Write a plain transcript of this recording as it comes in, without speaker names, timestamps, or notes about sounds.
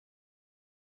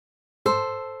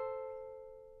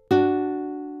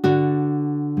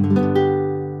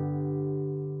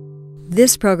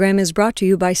This program is brought to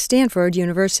you by Stanford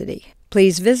University.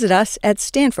 Please visit us at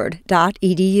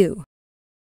stanford.edu.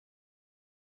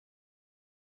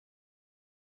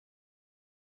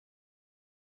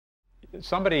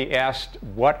 Somebody asked,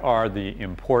 what are the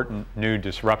important new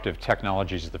disruptive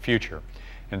technologies of the future?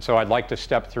 And so I'd like to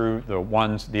step through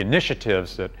the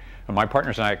initiatives that my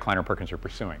partners and I at Kleiner Perkins are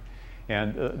pursuing.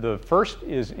 And the first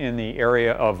is in the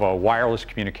area of wireless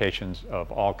communications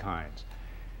of all kinds.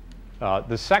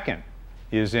 The second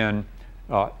is in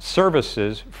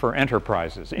services for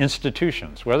enterprises,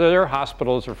 institutions, whether they're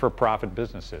hospitals or for-profit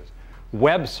businesses,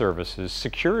 web services,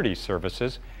 security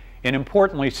services, and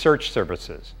importantly, search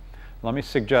services. Let me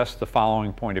suggest the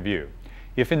following point of view.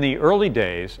 If in the early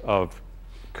days of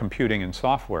computing and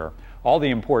software, all the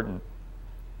important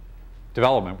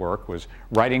development work was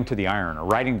writing to the iron or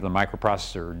writing to the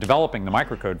microprocessor, or developing the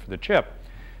microcode for the chip,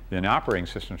 then operating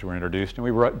systems were introduced, and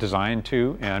we designed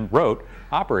to and wrote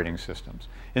operating systems.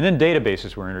 And then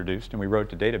databases were introduced, and we wrote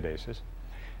to databases.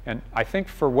 And I think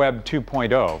for Web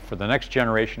 2.0, for the next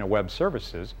generation of web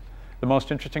services, the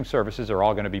most interesting services are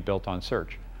all going to be built on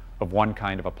search of one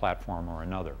kind of a platform or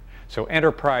another. So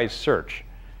enterprise search,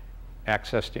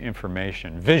 access to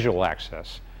information, visual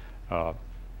access,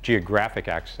 geographic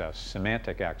access,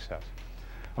 semantic access.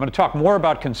 I'm going to talk more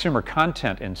about consumer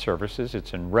content and services.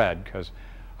 It's in red because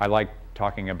I like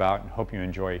talking about and hope you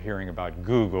enjoy hearing about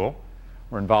Google.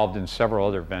 We're involved in several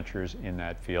other ventures in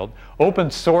that field.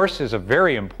 Open source is a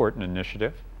very important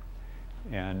initiative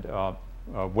and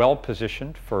well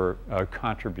positioned for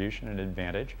contribution and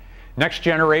advantage. Next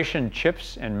generation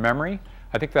chips and memory,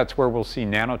 I think that's where we'll see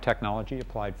nanotechnology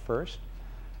applied first.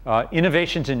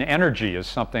 Innovations in energy is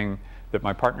something that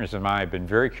my partners and I have been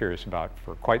very curious about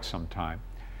for quite some time.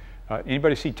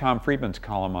 Anybody see Tom Friedman's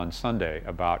column on Sunday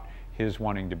about his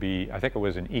wanting to be, I think it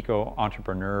was an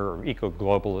eco-entrepreneur or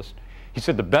eco-globalist? He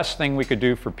said the best thing we could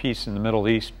do for peace in the Middle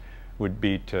East would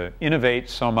be to innovate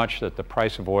so much that the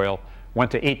price of oil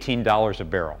went to $18 a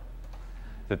barrel.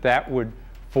 That would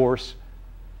force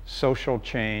social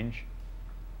change,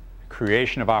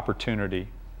 creation of opportunity,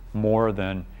 more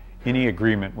than any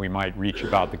agreement we might reach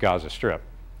about the Gaza Strip.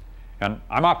 And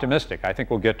I'm optimistic. I think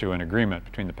we'll get to an agreement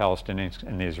between the Palestinians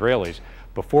and the Israelis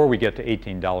before we get to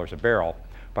 $18 a barrel.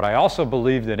 But I also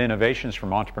believe that innovations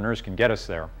from entrepreneurs can get us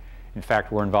there. In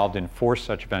fact, we're involved in 4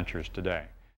 such ventures today.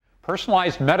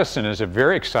 Personalized medicine is a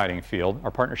very exciting field.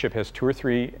 Our partnership has 2 or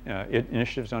 3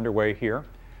 initiatives underway here,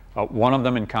 one of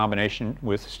them in combination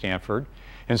with Stanford.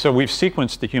 And so we've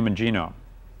sequenced the human genome,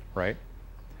 right?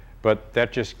 But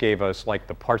that just gave us like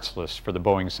the parts list for the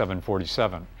Boeing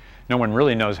 747. No one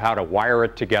really knows how to wire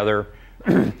it together,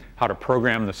 how to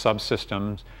program the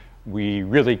subsystems. We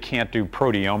really can't do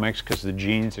proteomics because the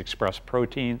genes express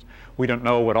proteins. We don't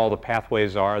know what all the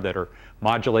pathways are that are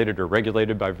modulated or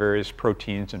regulated by various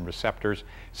proteins and receptors.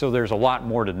 So there's a lot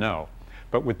more to know.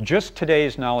 But with just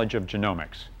today's knowledge of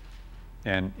genomics,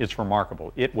 and it's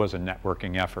remarkable, it was a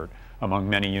networking effort among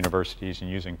many universities and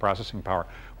using processing power.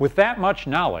 With that much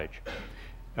knowledge,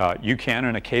 you can,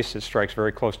 in a case that strikes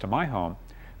very close to my home,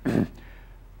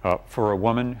 for a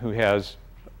woman who has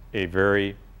a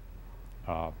very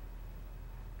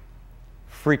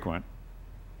frequent,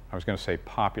 I was going to say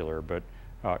popular, but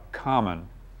common,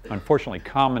 unfortunately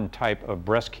common type of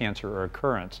breast cancer or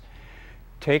occurrence,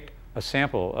 take a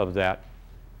sample of that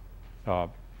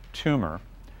tumor,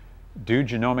 do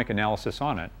genomic analysis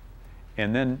on it,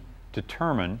 and then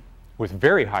determine with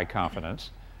very high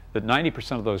confidence that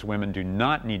 90% of those women do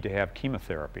not need to have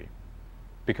chemotherapy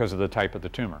because of the type of the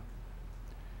tumor.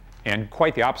 And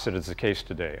quite the opposite is the case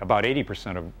today. About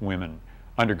 80% of women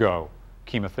undergo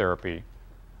chemotherapy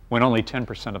when only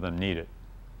 10% of them need it.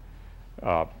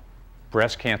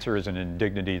 Breast cancer is an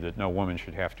indignity that no woman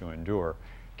should have to endure.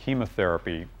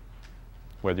 Chemotherapy,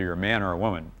 whether you're a man or a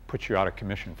woman, puts you out of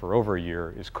commission for over a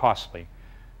year, is costly.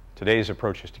 Today's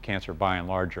approaches to cancer, by and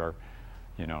large, are,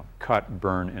 cut,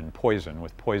 burn, and poison,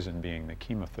 with poison being the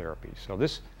chemotherapy. So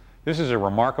this is a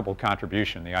remarkable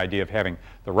contribution, the idea of having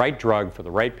the right drug for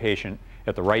the right patient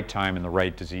at the right time in the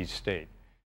right disease state.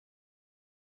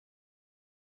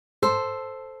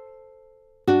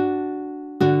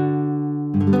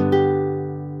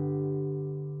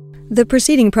 The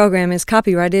preceding program is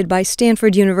copyrighted by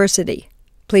Stanford University.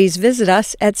 Please visit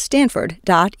us at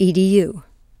stanford.edu.